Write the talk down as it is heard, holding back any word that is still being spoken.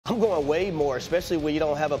I'm going way more, especially when you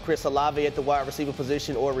don't have a Chris Olave at the wide receiver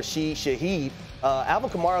position or Rashid Shaheed. Alvin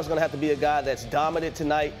Kamara is going to have to be a guy that's dominant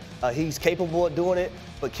tonight. He's capable of doing it,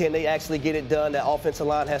 but can they actually get it done? That offensive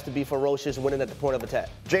line has to be ferocious, winning at the point of attack.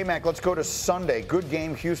 J-Mac, let's go to Sunday. Good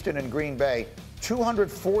game, Houston and Green Bay.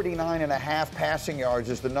 249.5 passing yards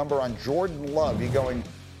is the number on Jordan Love. You going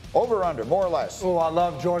over or under, more or less? Oh, I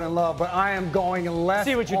love Jordan Love, but I am going less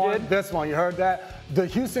See what you on did? this one. You heard that? The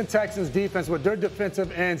Houston Texans defense, with their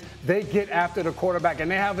defensive ends, they get after the quarterback,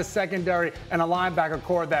 and they have a secondary and a linebacker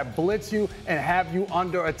core that blitz you and have you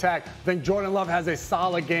under attack. I think Jordan Love has a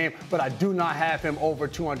solid game, but I do not have him over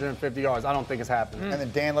 250 yards. I don't think it's happening. And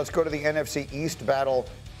then, Dan, let's go to the NFC East battle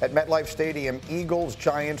at MetLife Stadium. Eagles,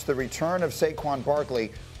 Giants, the return of Saquon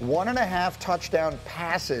Barkley. 1.5 touchdown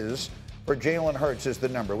passes for Jalen Hurts is the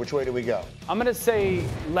number. Which way do we go? I'm going to say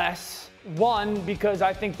less. One, because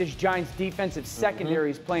I think this Giants defensive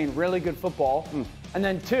secondary is playing really good football. And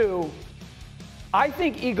then two, I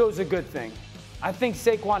think ego's a good thing. I think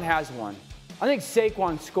Saquon has one. I think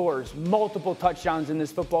Saquon scores multiple touchdowns in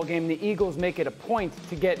this football game. The Eagles make it a point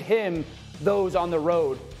to get him those on the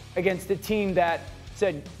road against a team that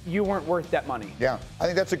said you weren't worth that money. Yeah, I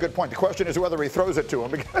think that's a good point. The question is whether he throws it to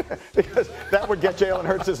him because that would get Jalen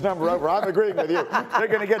Hurts' number over. I'm agreeing with you. They're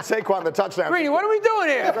going to get Saquon the touchdown. Greeny, what are we doing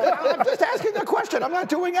here? I'm just asking a question. I'm not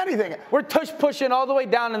doing anything. We're pushing all the way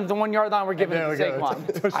down into the 1 yard line. We're giving it to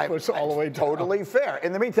Saquon. Push all the way down. Totally fair.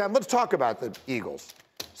 In the meantime, let's talk about the Eagles.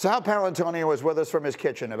 Sal Paolantonio was with us from his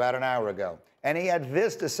kitchen about an hour ago, and he had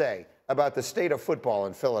this to say about the state of football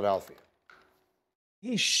in Philadelphia.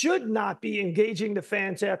 He should not be engaging the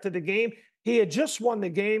fans after the game. He had just won the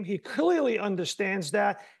game. He clearly understands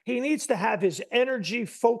that. He needs to have his energy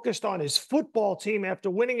focused on his football team after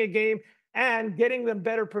winning a game and getting them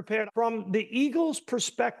better prepared. From the Eagles'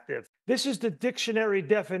 perspective, this is the dictionary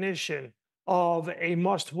definition of a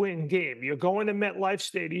must-win game. You're going to MetLife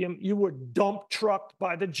Stadium. You were dump trucked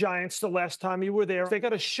by the Giants the last time you were there. They got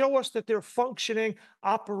to show us that they're functioning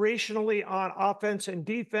operationally on offense and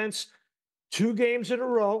defense 2 games in a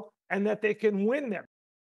row, and that they can win them.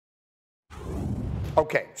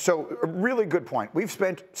 Okay, so a really good point. We've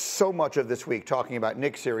spent so much of this week talking about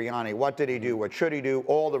Nick Sirianni. What did he do? What should he do?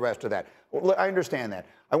 All the rest of that. Well, I understand that.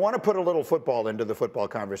 I want to put a little football into the football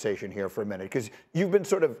conversation here for a minute, because you've been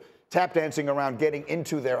sort of tap dancing around getting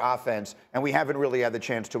into their offense, and we haven't really had the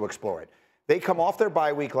chance to explore it. They come off their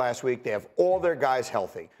bye week last week. They have all their guys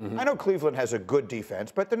healthy. I know Cleveland has a good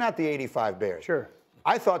defense, but they're not the 85 Bears. Sure.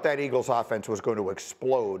 I thought that Eagles offense was going to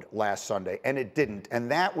explode last Sunday, and it didn't. And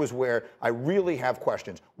that was where I really have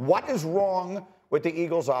questions. What is wrong with the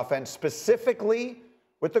Eagles offense, specifically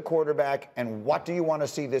with the quarterback, and what do you want to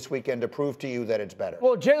see this weekend to prove to you that it's better?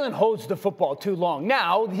 Well, Jalen holds the football too long.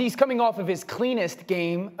 Now, he's coming off of his cleanest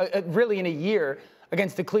game, really in a year,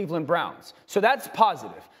 against the Cleveland Browns. So that's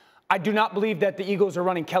positive. I do not believe that the Eagles are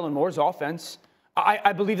running Kellen Moore's offense.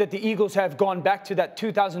 I believe that the Eagles have gone back to that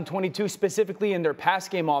 2022, specifically in their pass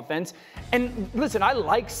game offense. And listen, I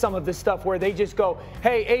like some of this stuff where they just go,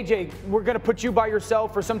 hey, AJ, we're going to put you by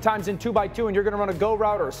yourself, or sometimes in 2x2, and you're going to run a go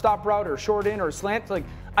route or a stop route or short in or a slant. Like,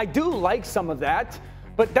 I do like some of that,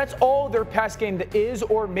 but that's all their pass game that is,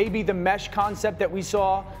 or maybe the mesh concept that we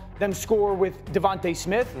saw them score with Devontae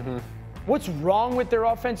Smith. What's wrong with their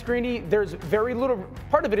offense, Greeny? There's very little.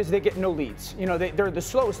 Part of it is they get no leads. You know, they're the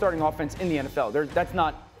slowest starting offense in the NFL. That's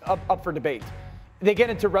not up for debate. They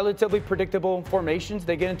get into relatively predictable formations.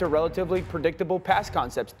 They get into relatively predictable pass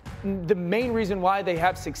concepts. The main reason why they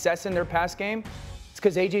have success in their pass game is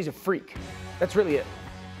because AJ's a freak. That's really it.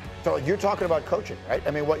 So you're talking about coaching, right?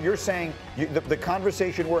 I mean, what you're saying, the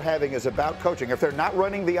conversation we're having is about coaching. If they're not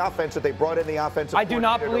running the offense that they brought in the offensive I do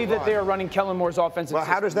not believe that they are running Kellen Moore's offensive Well,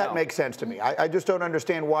 how does that system, make sense to me? I just don't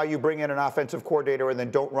understand why you bring in an offensive coordinator and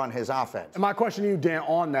then don't run his offense. And my question to you, Dan,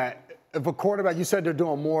 on that, if a quarterback, you said they're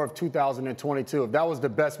doing more of 2022. If that was the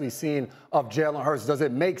best we've seen of Jalen Hurts, does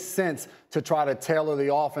it make sense to try to tailor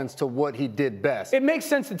the offense to what he did best? It makes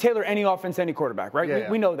sense to tailor any offense to any quarterback, right?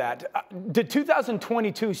 Yeah. We know that. The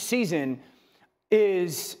 2022 season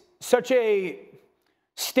is such a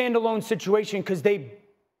standalone situation because they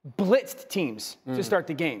blitzed teams to start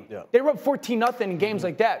the game. Yeah. They were up 14-0 in games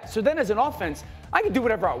like that. So then as an offense, I can do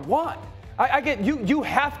whatever I want. I get you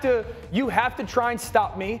have to try and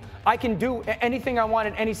stop me. I can do anything I want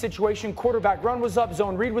in any situation. Quarterback run was up,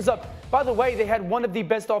 zone read was up. By the way, they had one of the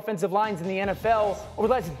best offensive lines in the NFL over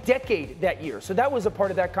the last decade that year. So that was a part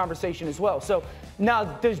of that conversation as well. So now,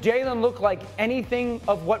 does Jalen look like anything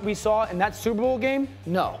of what we saw in that Super Bowl game?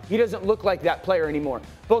 No, he doesn't look like that player anymore.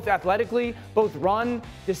 both athletically, both run,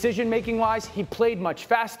 decision-making wise. He played much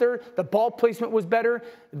faster. The ball placement was better.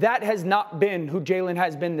 That has not been who Jalen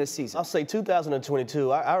has been this season. I'll say 2022,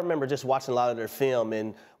 I remember just watching a lot of their film,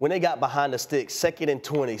 and when they got behind the sticks, 2nd and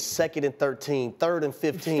 20, 2nd and 13, 3rd and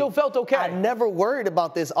 15. Still felt okay. I never worried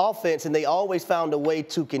about this offense, and they always found a way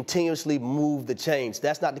to continuously move the chains.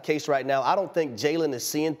 That's not the case right now. I don't think Jalen is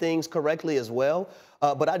seeing things correctly as well.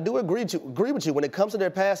 But I do agree with you. When it comes to their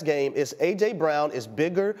pass game, it's A.J. Brown is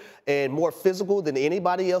bigger and more physical than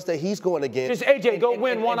anybody else that he's going against. Just A.J., go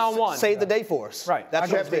win one-on-one. Save the day for us. Right.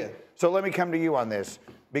 That's what I'm So let me come to you on this,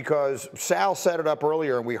 because Sal set it up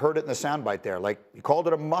earlier, and we heard it in the soundbite there. Like, he called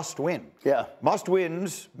it a must-win. Yeah.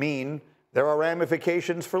 Must-wins mean there are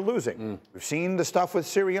ramifications for losing. We've seen the stuff with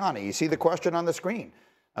Sirianni. You see the question on the screen.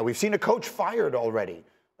 We've seen a coach fired already.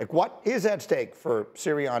 Like, what is at stake for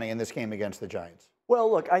Sirianni in this game against the Giants? Well,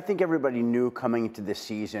 look, I think everybody knew coming into this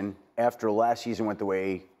season, after last season went the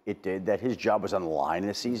way it did, that his job was on the line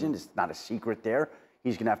this season. It's not a secret there.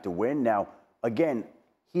 He's going to have to win. Now, again,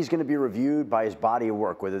 he's going to be reviewed by his body of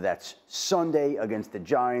work, whether that's Sunday against the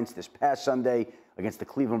Giants, this past Sunday against the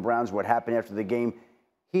Cleveland Browns, what happened after the game.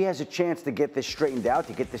 He has a chance to get this straightened out,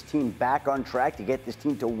 to get this team back on track, to get this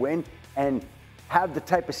team to win and have the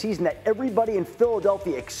type of season that everybody in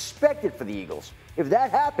Philadelphia expected for the Eagles. If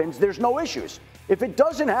that happens, there's no issues. If it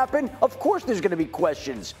doesn't happen, of course there's going to be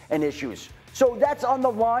questions and issues. So that's on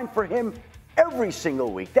the line for him every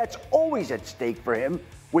single week. That's always at stake for him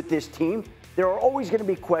with this team. There are always going to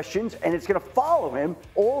be questions, and it's going to follow him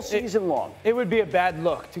all season long. It would be a bad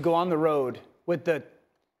look to go on the road with the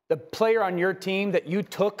player on your team that you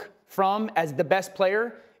took from as the best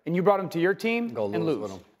player, and you brought him to your team and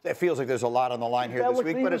lose. It feels like there's a lot on the line here this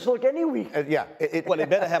week, but it's look any week. Yeah. Well, they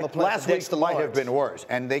better have a plan. Last week might have been worse,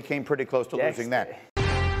 and they came pretty close to losing that.